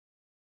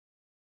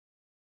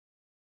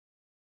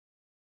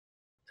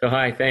So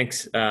hi,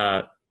 thanks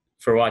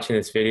for watching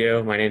this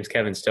video. My name is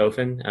Kevin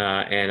Stoffen,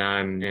 and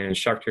I'm an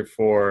instructor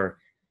for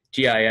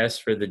GIS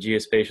for the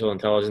Geospatial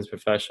Intelligence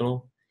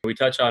Professional. We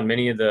touch on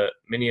many of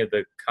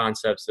the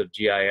concepts of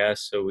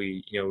GIS. So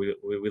we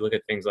look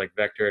at things like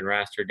vector and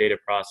raster data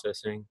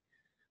processing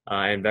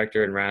and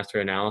vector and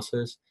raster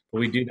analysis. But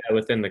we do that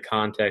within the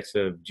context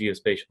of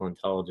geospatial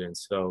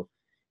intelligence. So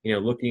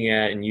looking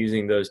at and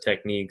using those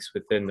techniques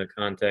within the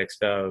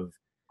context of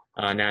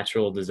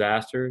natural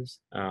disasters,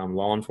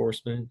 law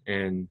enforcement,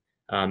 and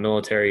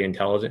military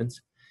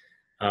intelligence.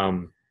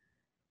 Um,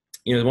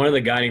 One of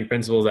the guiding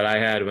principles that I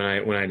had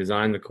when I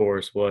designed the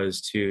course was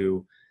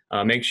to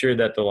make sure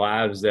that the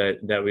labs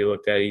that we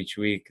looked at each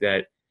week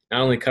that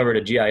not only covered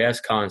a GIS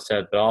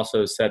concept but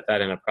also set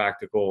that in a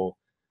practical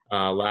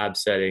lab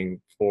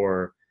setting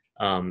for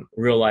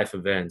real life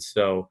events.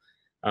 So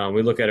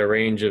we look at a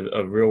range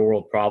of real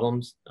world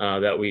problems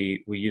that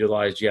we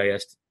utilize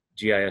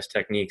GIS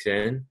techniques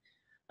in.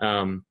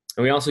 And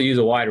we also use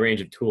a wide range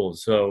of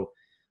tools. So,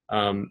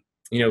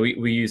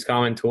 we use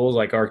common tools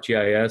like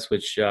ArcGIS,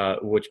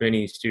 which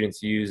many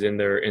students use in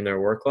their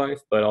work life,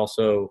 but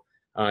also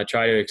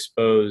try to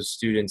expose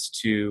students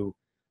to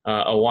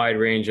a wide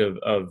range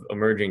of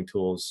emerging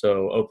tools.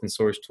 So, open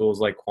source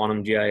tools like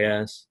Quantum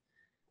GIS,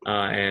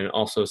 and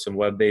also some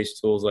web-based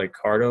tools like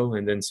Carto,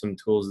 and then some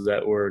tools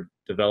that were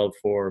developed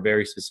for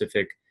very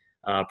specific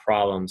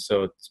problems.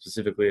 So,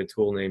 specifically a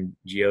tool named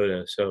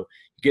GEOG. So,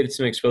 you get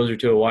some exposure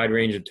to a wide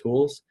range of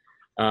tools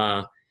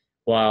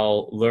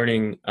while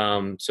learning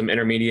some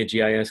intermediate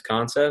GIS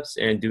concepts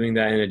and doing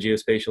that in a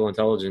geospatial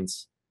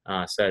intelligence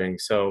setting.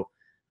 So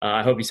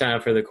I hope you sign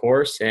up for the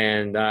course,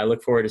 and I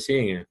look forward to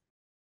seeing you.